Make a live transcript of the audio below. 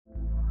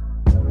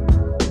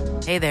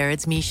Hey there,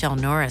 it's Michelle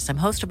Norris. I'm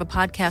host of a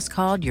podcast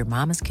called Your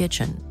Mama's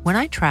Kitchen. When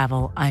I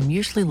travel, I'm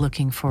usually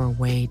looking for a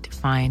way to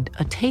find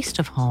a taste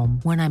of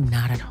home when I'm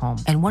not at home.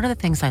 And one of the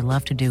things I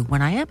love to do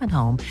when I am at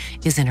home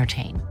is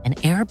entertain. And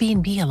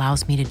Airbnb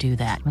allows me to do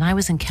that. When I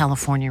was in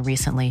California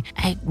recently,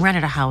 I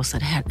rented a house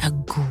that had a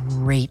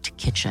great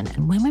kitchen.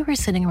 And when we were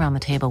sitting around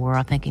the table, we were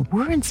all thinking,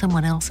 we're in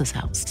someone else's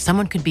house.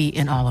 Someone could be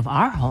in all of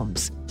our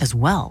homes as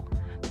well.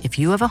 If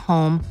you have a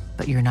home,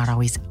 but you're not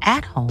always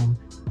at home,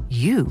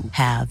 you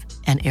have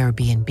an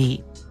Airbnb.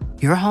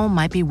 Your home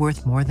might be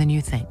worth more than you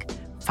think.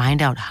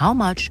 Find out how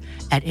much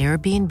at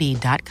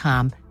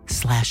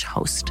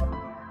airbnb.com/host.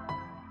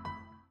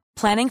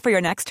 Planning for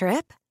your next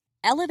trip?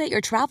 Elevate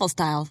your travel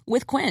style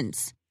with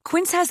Quince.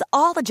 Quince has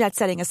all the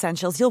jet-setting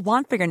essentials you'll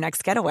want for your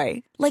next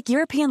getaway, like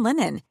European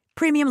linen,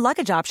 premium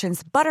luggage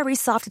options, buttery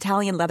soft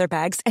Italian leather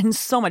bags, and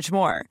so much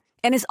more.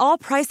 And is all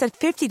priced at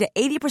 50 to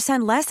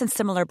 80% less than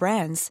similar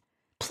brands.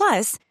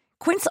 Plus,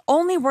 Quince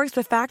only works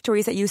with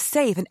factories that use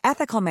safe and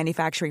ethical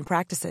manufacturing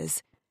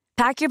practices.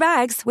 Pack your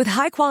bags with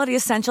high-quality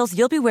essentials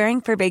you'll be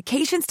wearing for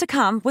vacations to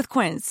come with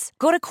Quince.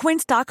 Go to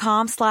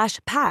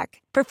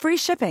quince.com/pack for free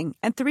shipping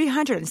and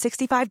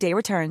 365-day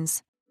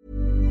returns.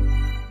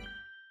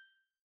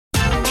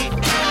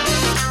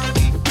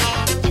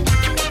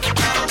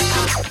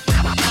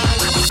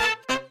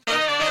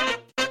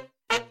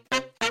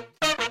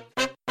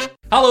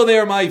 Hello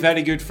there, my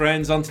very good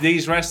friends. On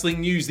today's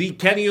wrestling news, the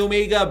Kenny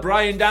Omega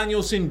Bryan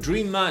Danielson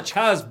dream match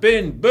has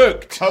been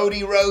booked.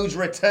 Cody Rhodes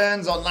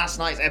returns on last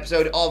night's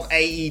episode of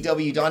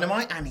AEW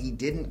Dynamite, and he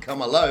didn't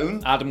come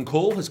alone. Adam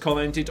Cole has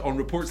commented on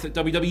reports that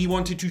WWE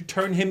wanted to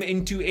turn him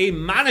into a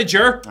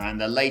manager. And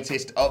the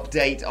latest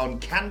update on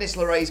Candice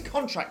LeRae's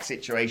contract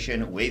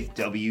situation with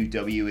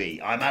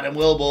WWE. I'm Adam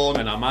Wilborn.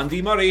 And I'm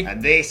Andy Murray.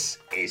 And this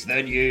is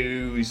the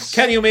news.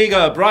 Kenny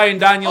Omega, Bryan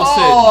Danielson.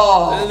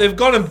 Oh! They've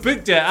gone and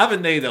booked it,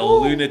 haven't they,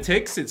 the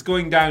lunatics? It's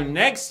going down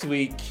next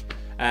week.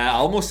 I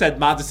almost said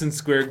Madison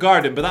Square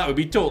Garden, but that would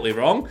be totally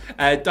wrong.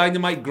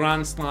 Dynamite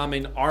Grand Slam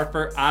in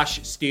Arthur Ashe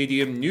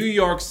Stadium, New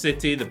York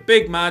City. The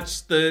big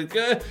match,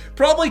 the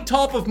probably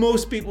top of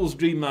most people's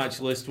dream match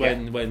list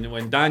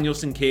when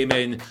Danielson came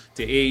in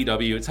to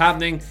AEW. It's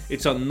happening.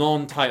 It's a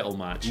non-title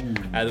match.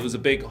 There was a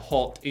big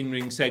hot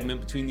in-ring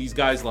segment between these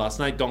guys last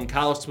night. Don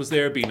Callis was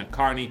there, being a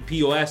carny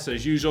POS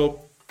as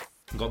usual.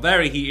 Got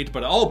very heated,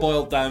 but it all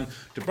boiled down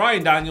to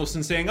Bryan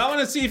Danielson saying, I want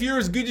to see if you're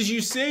as good as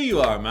you say you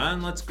are,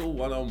 man. Let's go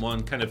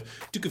one-on-one. Kind of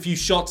took a few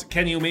shots at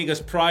Kenny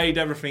Omega's pride,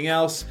 everything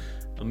else.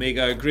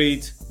 Omega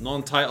agreed.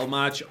 Non-title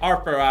match,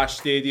 Arthur Ashe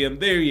Stadium.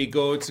 There you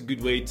go. It's a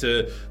good way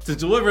to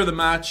deliver the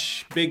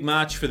match. Big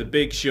match for the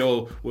big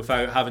show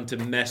without having to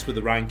mess with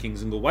the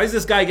rankings and go, why is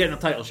this guy getting a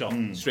title shot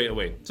straight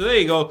away? So there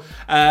you go.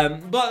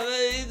 But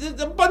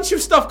a bunch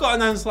of stuff got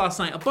announced last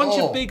night. A bunch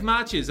of big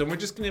matches. And we're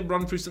just going to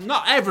run through some,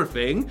 not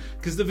everything,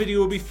 because the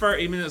video will be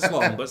 30 minutes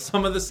long, but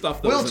some of the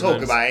stuff that we'll was talk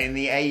announced. about it in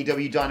the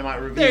AEW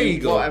Dynamite review. There you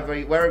go.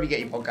 Wherever you get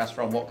your podcast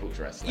from, What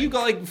Culture Wrestling. You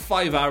got like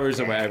 5 hours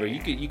or whatever.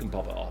 You can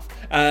pop it off.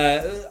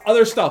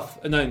 Other stuff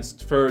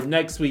announced for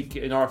next week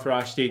in Arthur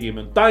Ashe Stadium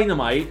and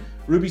Dynamite.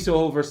 Ruby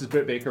Soho versus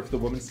Britt Baker for the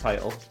women's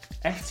title.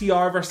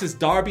 FTR versus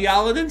Darby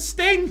Allin and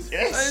Sting.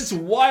 Yes. It's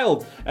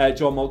wild.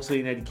 John Moxley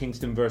and Eddie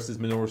Kingston versus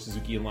Minoru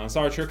Suzuki and Lance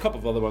Archer. A couple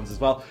of other ones as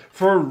well.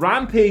 For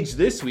Rampage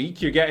this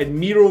week, you're getting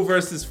Miro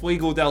versus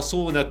Fuego del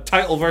Sol in a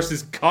title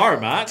versus car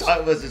match.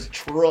 Title versus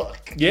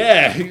truck.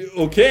 Yeah,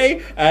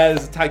 okay.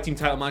 There's a tag team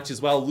title match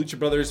as well. Lucha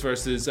Brothers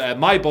versus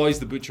my boys,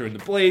 the Butcher and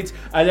the Blade.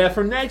 And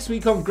for next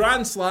week on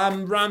Grand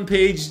Slam,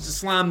 Rampage,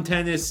 Slam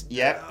Tennis.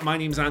 Yep. My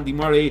name's Andy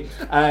Murray.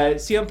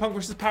 CM Punk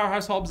versus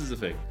Powerhouse Hobbs is a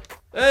thing.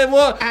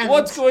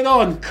 What's going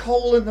on?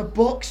 Cole and the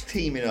Bucks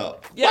teaming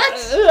up. Yeah,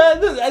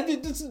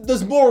 What?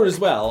 There's more as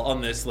well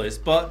on this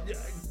list, but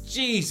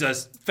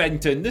Jesus,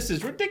 Fenton, this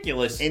is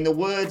ridiculous. In the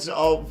words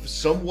of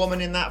some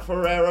woman in that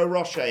Ferrero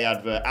Rocher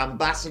advert,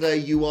 Ambassador,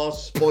 you are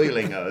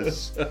spoiling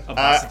us.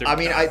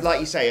 Like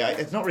you say,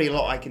 there's not really a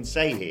lot I can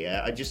say here.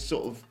 I just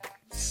sort of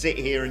sit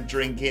here and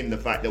drink in the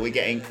fact that we're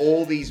getting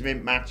all these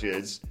mint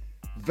matches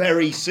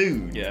very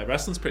soon. Yeah,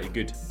 wrestling's pretty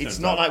good. It's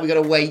not like we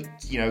got to wait,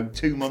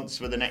 2 months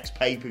for the next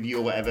pay-per-view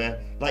or whatever.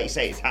 Like you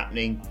say, it's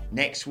happening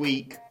next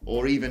week,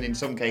 or even in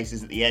some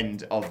cases at the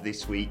end of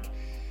this week.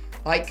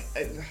 Like,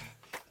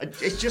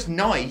 it's just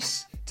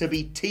nice to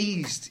be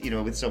teased,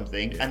 with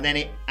something, and then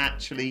it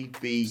actually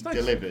be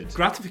delivered.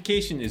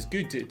 Gratification is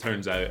good, it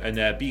turns out,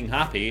 and being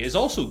happy is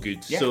also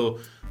good. Yeah. So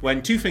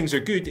when two things are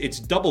good, it's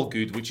double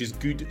good, which is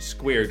good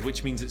squared,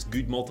 which means it's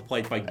good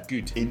multiplied by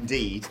good.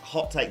 Indeed.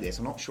 Hot take this.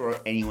 I'm not sure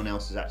anyone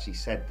else has actually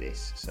said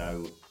this,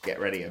 so get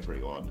ready,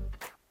 everyone.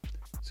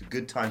 It's a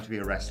good time to be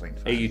a wrestling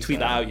fan. Hey, you tweet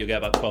that out, you'll get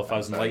about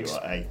 12,000 likes.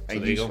 Hey,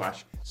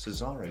 newsflash.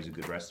 Cesaro's a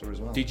good wrestler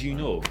as well. Did you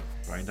know?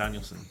 Bryan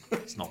Danielson.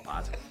 It's not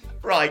bad.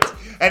 Right.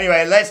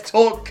 Anyway, let's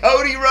talk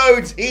Cody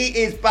Rhodes. He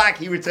is back.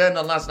 He returned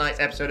on last night's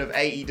episode of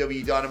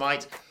AEW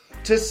Dynamite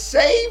to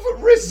save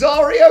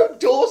Rosario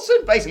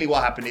Dawson. Basically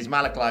what happened is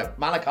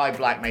Malachi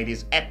Black made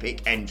his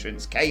epic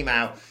entrance, came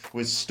out,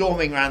 was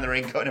storming around the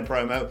ring, cutting a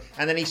promo,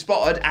 and then he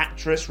spotted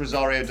actress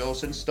Rosario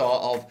Dawson, star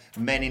of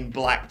Men in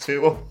Black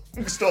 2.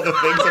 Amongst other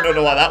things, I don't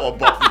know why that one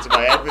popped into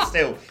my head, but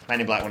still,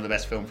 Men in Black, one of the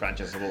best film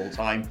franchises of all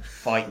time.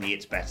 Fight me,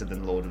 it's better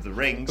than Lord of the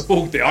Rings.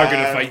 Oh, they are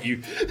going to fight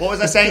you. What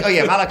was I saying? Oh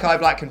yeah, Malachi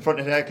Black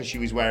confronted her because she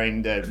was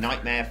wearing the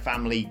Nightmare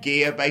Family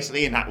gear,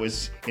 basically, and that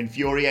was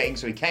infuriating.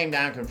 So he came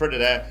down,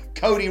 confronted her.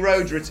 Cody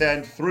Rhodes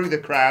returned through the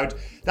crowd.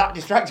 That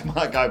distracted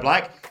Malachi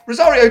Black.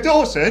 Rosario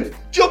Dawson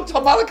jumped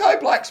on Malachi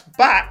Black's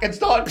back and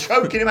started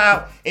choking him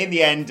out. In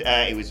the end,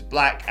 it was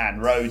Black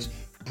and Rhodes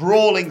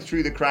brawling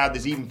through the crowd.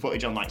 There's even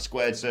footage on like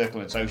Squared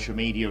Circle and social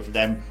media of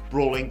them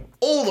brawling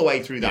all the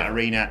way through that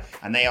arena,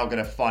 and they are going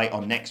to fight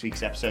on next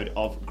week's episode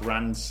of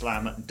Grand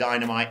Slam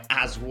Dynamite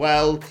as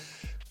well.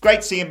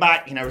 Great to see him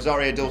back. You know,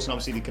 Rosario Dawson,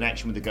 obviously the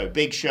connection with the Go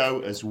Big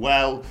Show as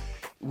well.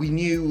 We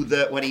knew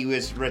that when he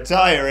was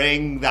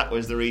retiring, that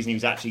was the reason he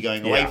was actually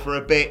going away for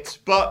a bit,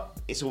 but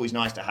it's always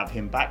nice to have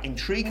him back.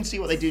 Intriguing to see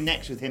what they do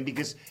next with him,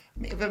 because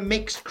of a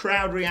mixed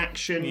crowd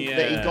reaction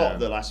that he got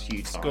the last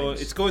few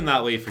times. It's going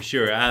that way for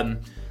sure.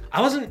 I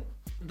wasn't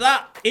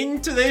that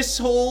into this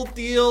whole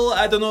deal.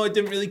 I don't know, it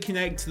didn't really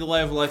connect to the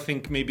level I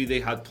think maybe they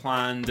had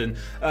planned. And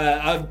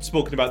I've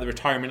spoken about the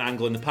retirement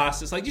angle in the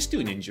past. It's like, just do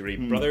an injury,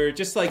 brother.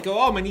 Just like,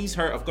 oh, my knee's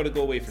hurt, I've got to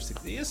go away for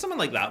 6 years. Something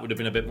like that would have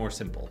been a bit more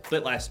simple, a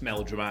bit less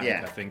melodramatic,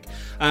 I think.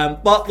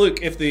 But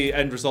look, if the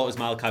end result is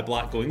Malachi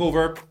Black going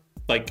over,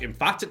 like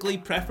emphatically,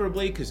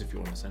 preferably, because if you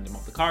want to send him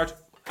off the card,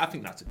 I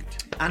think that's a good.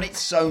 And it's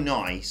so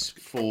nice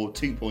for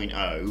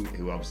 2.0,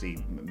 who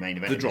obviously main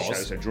event of the show,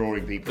 so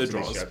drawing people to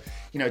this show,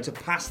 you know, to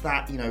pass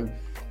that, you know,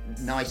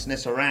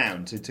 niceness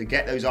around, to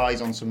get those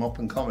eyes on some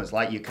up-and-comers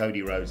like your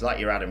Cody Rhodes, like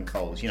your Adam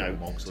Coles, you know.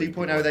 Moxley,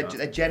 2.0,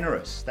 they're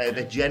generous. They're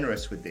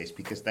generous with this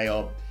because they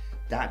are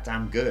that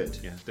damn good.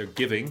 Yeah, they're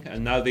giving,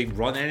 and now they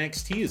run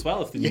NXT as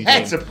well. If the new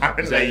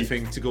apparently is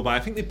anything to go by, I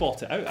think they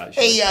bought it out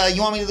actually. Hey,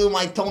 you want me to do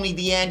my Tony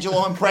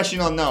D'Angelo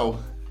impression or no?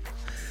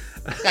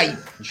 Hey,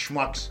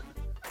 schmucks.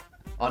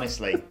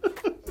 Honestly,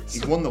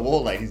 he's won the war,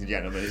 ladies and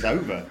gentlemen. It's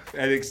over.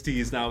 NXT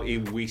is now a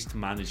waste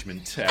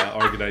management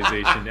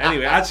organisation.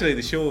 Anyway, actually,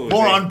 the show...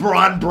 More on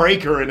Braun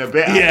Breaker in a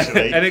bit,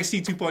 actually.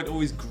 NXT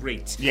 2.0 is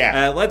great.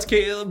 Yeah. Let's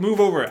move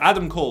over.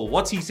 Adam Cole,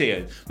 what's he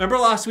saying? Remember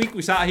last week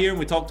we sat here and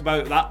we talked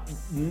about that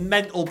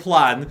mental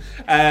plan,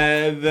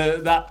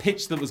 that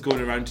pitch that was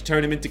going around to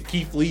turn him into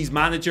Keith Lee's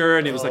manager,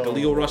 and it was like a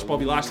Leo Rush,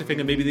 Bobby Lashley thing,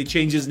 and maybe they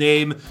change his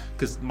name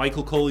because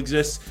Michael Cole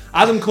exists.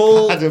 Adam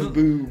Cole...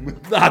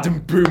 Adam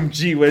Boom,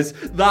 gee whiz.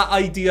 That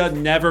idea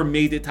never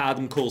made it to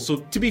Adam Cole. So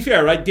to be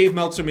fair, right, Dave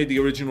Meltzer made the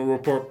original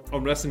report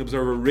on Wrestling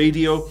Observer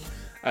Radio,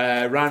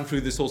 ran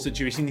through this whole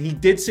situation. He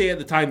did say at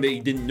the time that he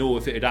didn't know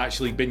if it had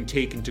actually been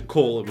taken to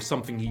Cole. It was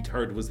something he'd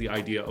heard was the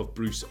idea of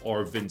Bruce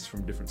or Vince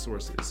from different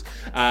sources.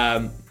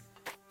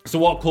 So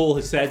what Cole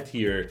has said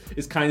here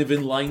is kind of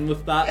in line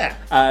with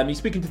that. He's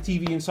speaking to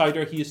TV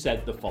Insider. He has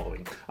said the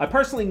following. I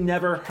personally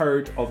never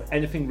heard of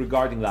anything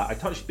regarding that. I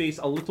touched base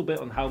a little bit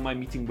on how my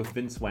meeting with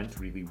Vince went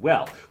really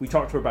well. We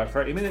talked for about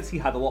 30 minutes. He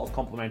had a lot of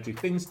complimentary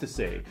things to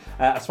say.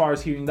 As far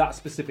as hearing that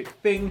specific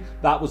thing,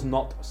 that was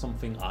not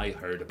something I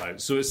heard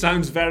about. So it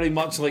sounds very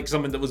much like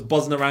something that was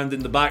buzzing around in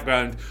the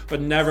background,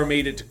 but never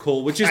made it to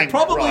Cole, which is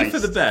probably for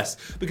the best.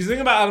 Because the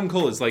thing about Adam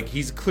Cole is like,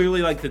 he's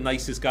clearly like the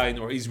nicest guy,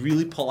 or he's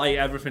really polite,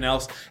 everything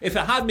else. If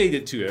it had made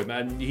it to him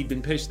and he'd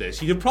been pitched this,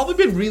 he'd have probably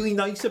been really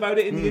nice about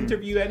it in the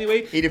interview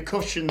anyway. He'd have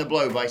cushioned the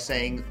blow by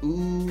saying,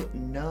 ooh,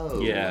 no.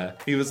 Yeah.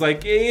 He was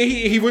like,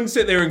 he wouldn't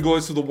sit there and go,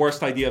 it's the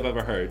worst idea I've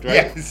ever heard, right?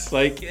 Yes.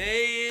 Like,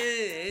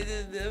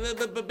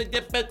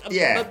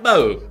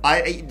 no.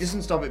 It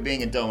doesn't stop it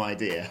being a dumb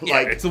idea. Yeah,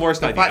 like, it's the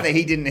worst idea. The fact that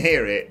he didn't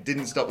hear it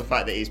didn't stop the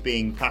fact that it's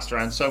being passed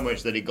around so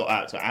much that it got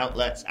out to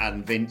outlets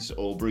and Vince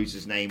or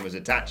Bruce's name was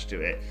attached to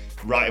it,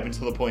 right up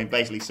until the point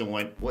basically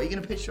someone went, what are you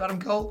going to pitch to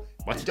Adam Cole?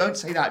 What? Don't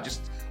say that.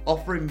 Just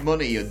offer him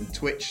money and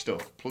Twitch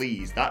stuff,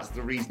 please. That's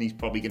the reason he's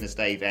probably going to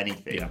stay, if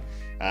anything.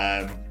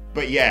 Yeah.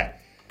 But yeah,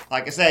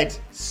 like I said,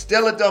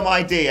 still a dumb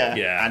idea.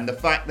 Yeah. And the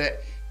fact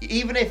that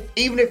even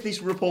if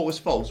this report was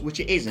false,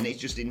 which it isn't, it's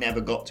just it never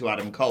got to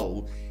Adam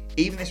Cole.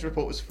 Even if this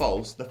report was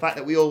false, the fact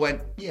that we all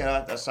went,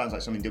 yeah, that sounds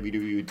like something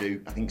WWE would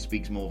do, I think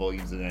speaks more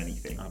volumes than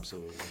anything.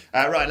 Absolutely.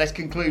 Right, let's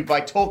conclude by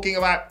talking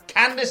about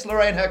Candice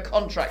LeRae and her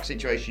contract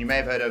situation. You may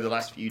have heard over the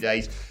last few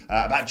days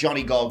about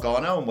Johnny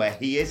Gargano and where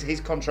he is. His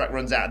contract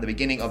runs out at the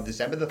beginning of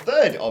December, the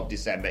 3rd of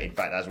December, in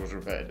fact, as was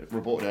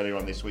reported earlier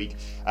on this week.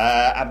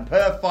 And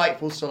per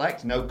Fightful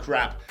Select, no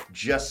crap,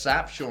 just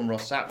Sapp, Sean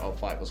Ross Sapp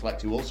of Fightful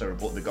Select, who also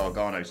reported the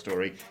Gargano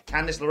story.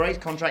 Candice LeRae's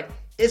contract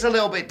is a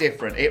little bit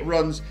different. It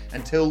runs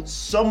until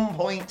some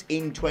point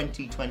in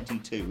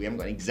 2022. We haven't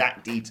got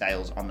exact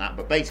details on that,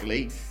 but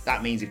basically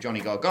that means if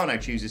Johnny Gargano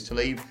chooses to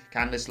leave,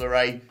 Candice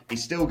LeRae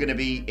is still going to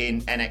be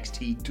in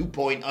NXT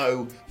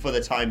 2.0 for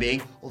the time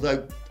being,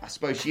 although I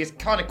suppose she is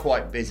kind of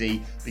quite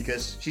busy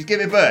because she's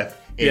giving birth.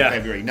 in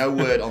February. No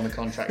word on the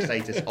contract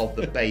status of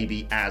the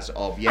baby as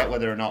of yet.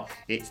 Whether or not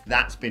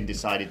that's been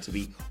decided to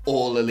be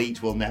all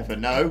elite, we'll never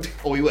know.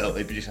 Or we will.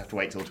 We just have to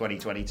wait till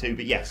 2022.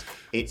 But yes,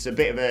 it's a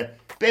bit of a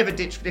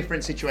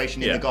different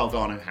situation in the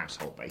Gargano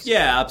household, basically.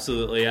 Yeah,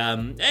 absolutely.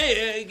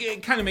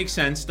 It kind of makes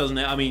sense, doesn't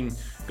it? I mean,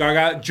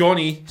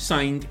 Johnny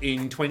signed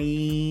in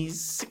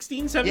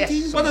 2016,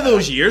 17? Yes, one of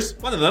those years.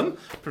 One of them.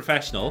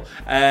 Professional.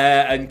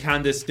 And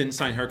Candice didn't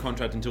sign her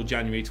contract until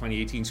January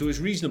 2018, so it's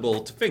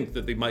reasonable to think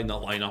that they might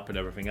not line up and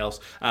everything else,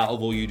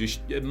 although you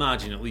just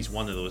imagine at least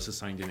one of those has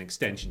signed an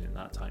extension in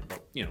that time.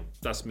 But,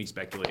 that's me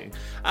speculating.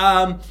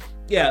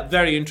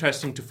 Very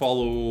interesting to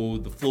follow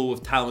the flow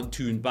of talent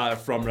to and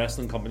from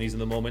wrestling companies in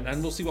the moment,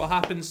 and we'll see what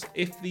happens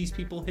if these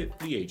people hit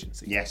the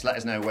agency. Yes, let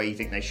us know where you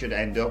think they should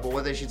end up or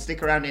whether they should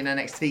stick around in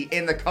NXT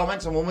in the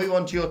comments, and we'll move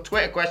on to your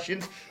Twitter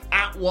questions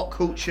at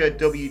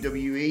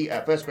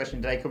WhatCultureWWE. First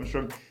question today comes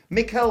from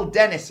Michael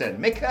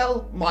Dennison.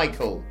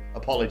 Michael,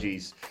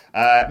 apologies.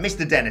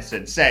 Mr.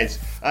 Dennison says,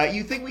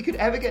 you think we could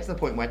ever get to the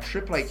point where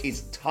Triple H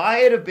is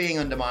tired of being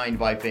undermined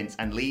by Vince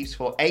and leaves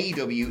for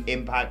AEW,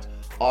 Impact,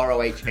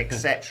 ROH,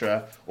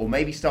 etc., or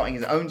maybe starting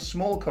his own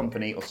small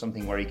company or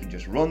something where he can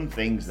just run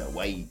things the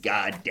way he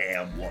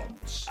goddamn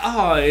wants?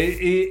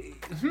 I've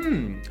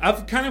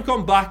kind of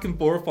gone back and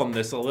forth on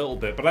this a little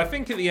bit, but I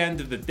think at the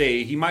end of the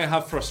day, he might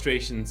have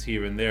frustrations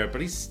here and there,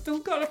 but he's still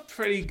got a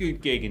pretty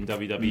good gig in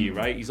WWE,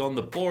 right? He's on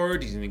the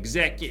board, he's an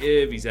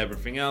executive, he's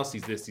everything else,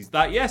 he's this, he's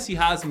that. Yes, he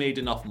has made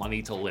enough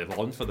money to live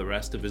on for the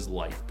rest of his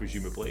life,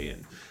 presumably,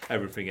 and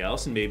everything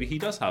else, and maybe he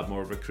does have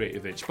more of a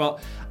creative itch, but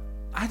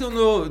I don't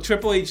know.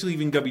 Triple H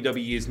leaving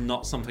WWE is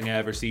not something I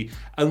ever see,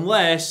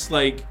 unless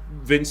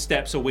Vince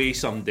steps away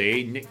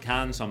someday, Nick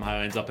Khan somehow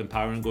ends up in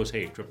power and goes,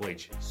 "Hey, Triple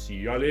H, see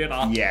you later."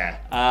 Yeah.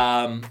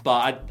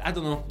 But I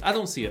don't know. I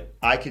don't see it.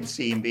 I can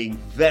see him being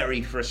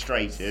very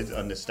frustrated,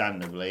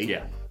 understandably.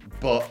 Yeah.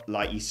 But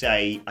like you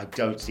say, I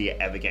don't see it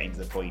ever getting to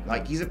the point.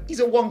 He's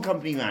a one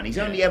company man. He's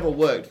only ever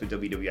worked for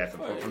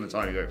WWF from the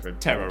time he worked for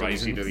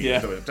Terrorizing.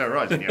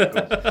 Terrorizing, yeah,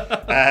 of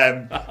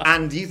course.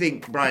 And do you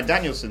think Bryan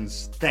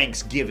Danielson's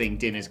Thanksgiving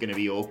dinner is going to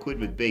be awkward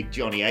with Big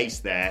Johnny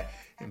Ace there?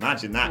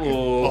 Imagine that.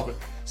 Oh.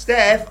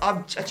 Steph,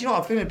 I'm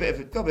feeling got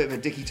a bit of a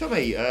dicky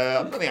tummy.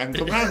 I don't think I can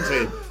come round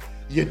to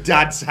your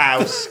dad's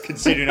house,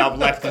 considering I've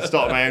left and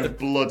started my own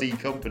bloody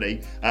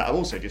company. I've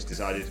also just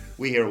decided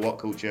we here at What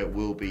Culture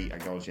will be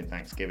acknowledging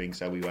Thanksgiving,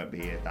 so we won't be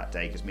here that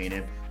day because me and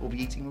him will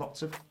be eating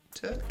lots of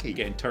turkey.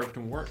 Getting turked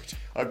and worked.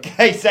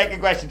 Okay,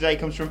 second question today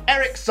comes from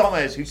Eric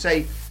Sommers, who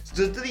say,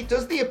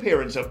 does the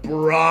appearance of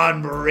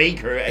Braun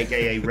Breaker,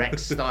 aka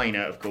Rex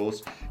Steiner, of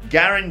course,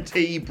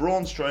 guarantee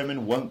Braun Strowman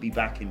won't be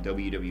back in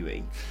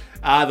WWE?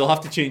 They'll have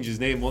to change his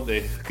name, won't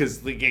they?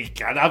 Because you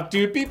can't have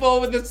two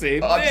people with the same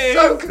name. I'm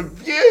so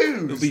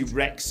confused. It'll be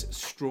Rex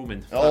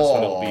Strowman. That's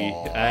what it'll be.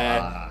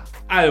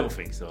 I don't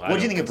think so. What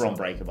do you think of Braun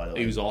Breaker, by the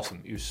way? He was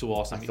awesome. He was so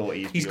awesome. I thought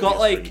he's got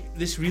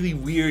this really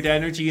weird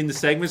energy in the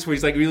segments where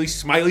he's really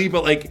smiley,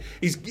 but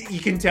you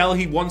can tell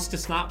he wants to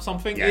snap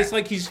something. Yeah. It's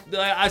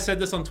I said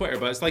this on Twitter,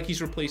 but it's like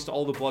he's replaced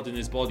all the blood in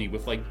his body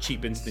with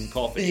cheap instant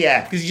coffee.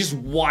 Yeah. Because he's just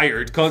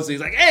wired constantly.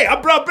 He's like, "Hey,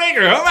 I'm Braun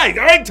Breaker. All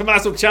right,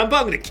 Tommaso Ciampa,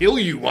 I'm going to kill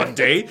you one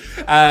day."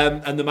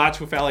 And the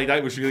match with LA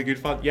Knight was really good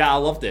fun. Yeah, I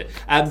loved it.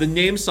 The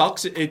name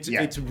sucks.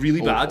 It's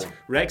really bad.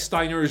 Rex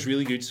Steiner is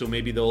really good, so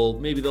maybe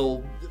they'll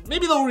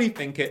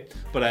rethink it.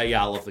 But I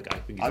love the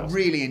guy. I awesome.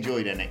 Really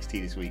enjoyed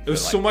NXT this week. It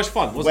was so much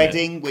fun, wasn't it?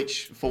 Wedding,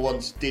 which for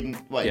once didn't.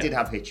 Well, it did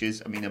have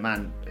hitches. I mean, a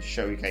man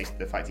showcased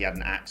the fact he had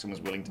an axe and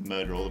was willing to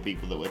murder all the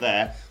people that were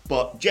there.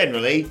 But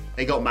generally,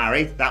 they got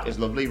married. That was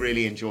lovely.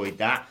 Really enjoyed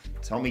that.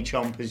 Tommy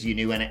Ciampa's your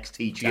new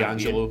NXT champion.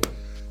 D'Angelo.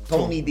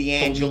 Tony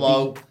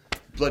D'Angelo.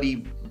 Bloody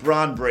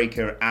Braun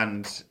Breaker.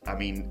 And, I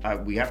mean,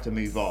 we have to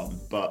move on,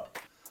 but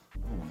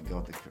oh my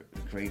God, the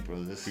Creed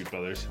Brothers. Creed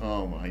Brothers.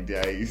 Oh my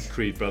days.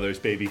 Creed Brothers,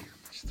 baby.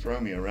 Just throw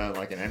me around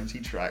like an empty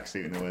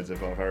tracksuit, in the words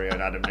of our very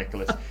own Adam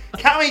Nicholas.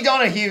 Cammy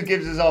Donahue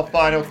gives us our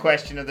final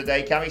question of the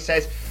day. Cammy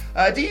says,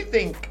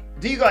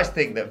 do you guys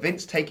think that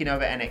Vince taking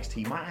over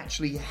NXT might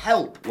actually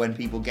help when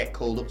people get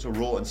called up to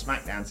Raw and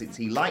SmackDown, since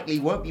he likely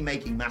won't be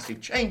making massive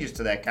changes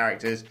to their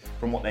characters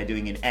from what they're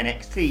doing in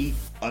NXT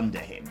under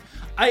him?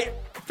 I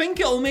think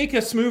it'll make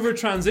a smoother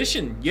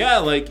transition. Yeah,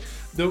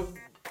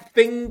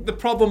 the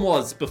problem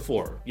was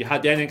before you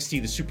had the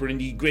NXT, the super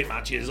indie, great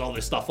matches, all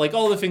this stuff,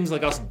 all the things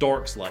us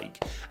dorks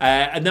like.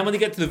 And then when they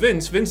get to the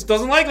Vince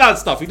doesn't like that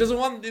stuff. He doesn't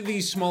want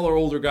these smaller,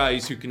 older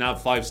guys who can have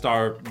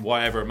 5-star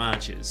whatever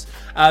matches.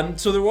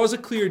 So there was a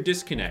clear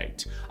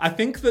disconnect. I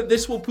think that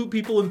this will put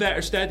people in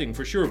better steading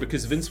for sure,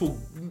 because Vince will,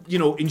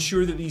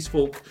 ensure that these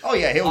folk. Oh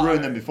yeah, he'll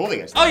ruin them before they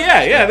get started. Oh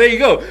yeah, there you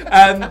go.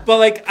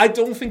 But I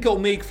don't think it'll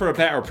make for a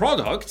better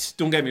product.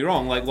 Don't get me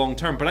wrong, long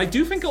term. But I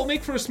do think it'll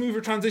make for a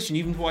smoother transition,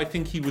 even though I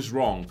think he was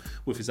wrong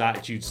with his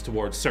attitudes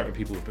towards certain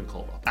people who've been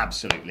called up.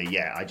 Absolutely,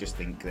 yeah. I just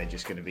think they're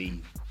just going to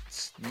be,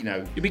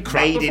 You'd be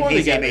made in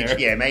his image.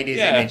 Yeah, made his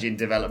image in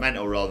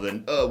developmental rather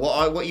than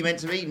what you meant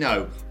to be.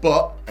 No,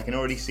 but I can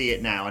already see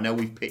it now. I know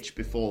we've pitched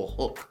before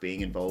Hook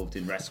being involved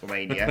in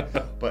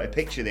WrestleMania, but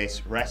picture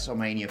this: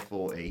 WrestleMania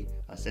 40.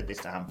 I said this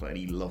to Hamlet and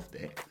he loved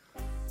it.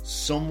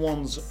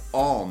 Someone's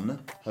on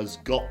has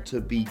got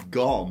to be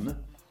gone.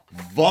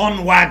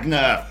 Von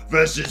Wagner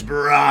versus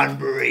Braun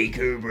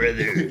Breaker,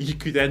 brother. You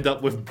could end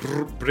up with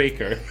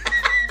Breaker.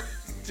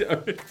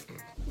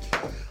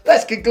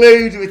 Let's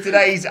conclude with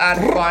today's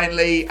and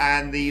finally,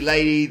 and the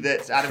lady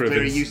that Adam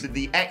Cleary Cribbins. used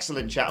the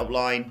excellent chat-up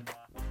line.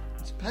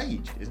 It's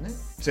Paige, isn't it?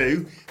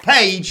 To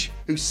Paige,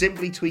 who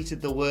simply tweeted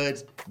the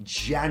word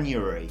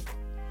January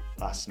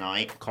last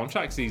night.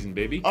 Contract season,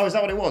 baby. Oh, is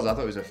that what it was? I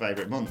thought it was her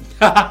favourite month.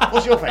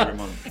 What's your favourite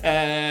month?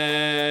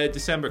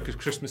 December, because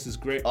Christmas is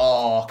great.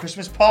 Oh,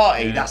 Christmas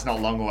party. Yeah. That's not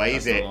long away,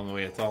 That's is it? not long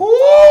away at all.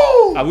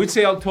 Woo! I would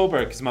say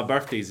October, because my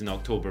birthday's in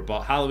October,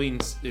 but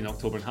Halloween's in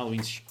October, and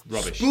Halloween's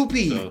rubbish.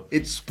 Spoopy. So.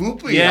 It's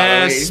spoopy.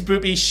 Yeah, Halloween.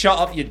 spoopy, shut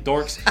up, you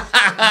dorks.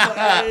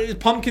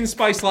 Pumpkin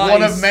spice lattes.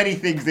 One of many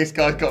things this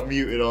guy got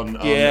muted on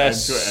Yeah, Twitter.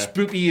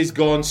 spoopy is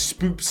gone.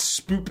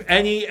 Spoop.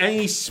 Any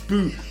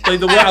spoop. Like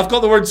the word, I've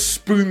got the word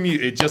spoon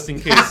muted just in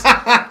case.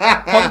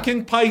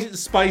 Pumpkin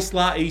spice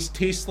lattes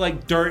taste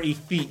like dirty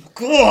feet.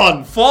 Go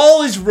on.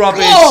 Fall is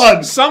rubbish. Go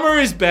on. Summer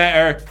is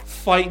better.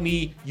 Fight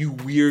me, you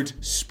weird,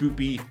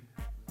 spoopy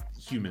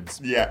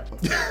humans. Yeah.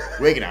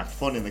 We're going to have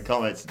fun in the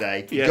comments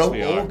today. Yes, Go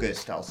we are.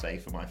 August, I'll say,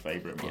 for my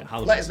favourite month. Yeah,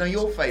 Halloween. Let us know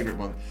your favourite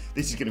month.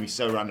 This is going to be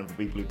so random for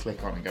people who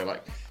click on and go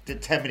like,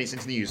 10 minutes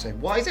into the news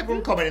saying, why is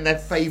everyone commenting their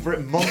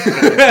favourite month in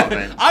the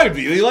comments? I would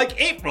really like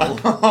April.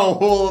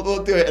 Oh,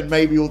 we'll do it, and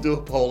maybe we'll do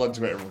a poll on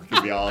Twitter if we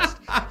can be asked.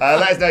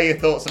 Let us know your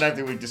thoughts on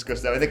everything we've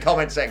discussed though in the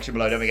comment section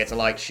below. Don't forget to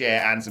like,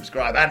 share, and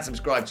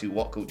subscribe to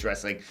What Culture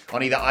Wrestling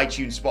on either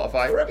iTunes,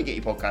 Spotify, wherever you get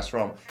your podcasts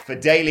from. For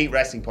daily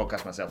wrestling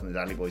podcast, myself and the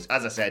Dudley Boys,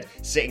 as I said,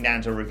 sitting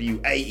down to review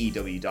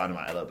AEW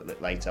Dynamite a little bit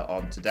later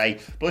on today.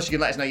 Plus, you can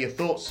let us know your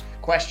thoughts,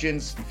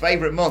 questions,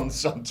 favourite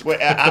months on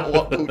Twitter at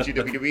What Culture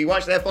WWE.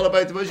 Watch there, follow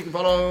both of us. You can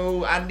follow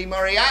Andy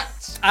Murray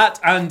At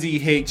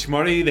Andy H.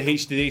 Murray. The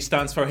H today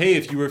stands for, hey,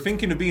 if you were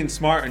thinking of being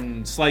smart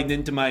and sliding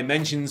into my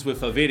mentions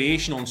with a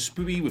variation on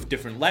spoopy with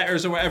different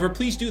letters or whatever,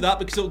 please do that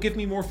because it'll give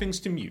me more things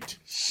to mute.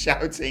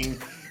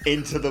 shouting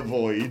into the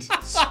void.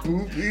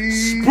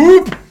 Spoopy.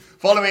 Spoop!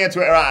 Follow me on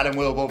Twitter at Adam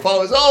Wilborn.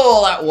 Follow us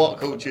all at What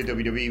Culture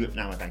WWE. But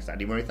now, my thanks to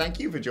Andy Murray. Thank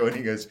you for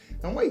joining us,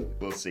 and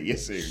we'll see you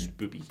soon.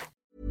 Spoopy.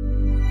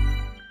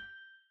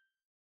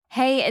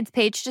 Hey, it's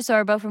Paige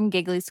DeSorbo from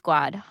Giggly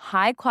Squad.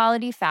 High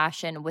quality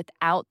fashion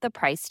without the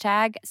price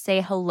tag.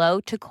 Say hello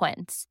to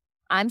Quince.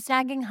 I'm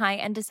snagging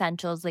high-end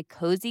essentials like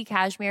cozy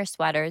cashmere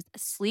sweaters,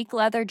 sleek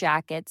leather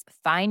jackets,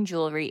 fine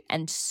jewelry,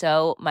 and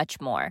so much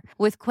more.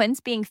 With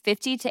Quince being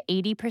 50 to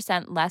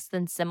 80% less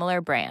than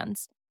similar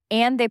brands.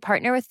 And they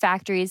partner with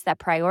factories that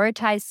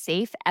prioritize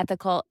safe,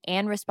 ethical,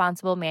 and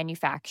responsible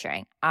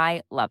manufacturing.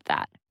 I love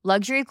that.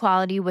 Luxury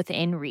quality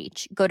within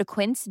reach. Go to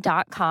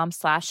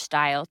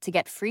quince.com/style to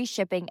get free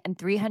shipping and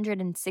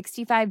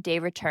 365-day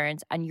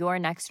returns on your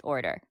next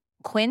order.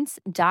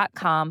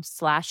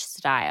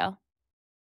 Quince.com/style.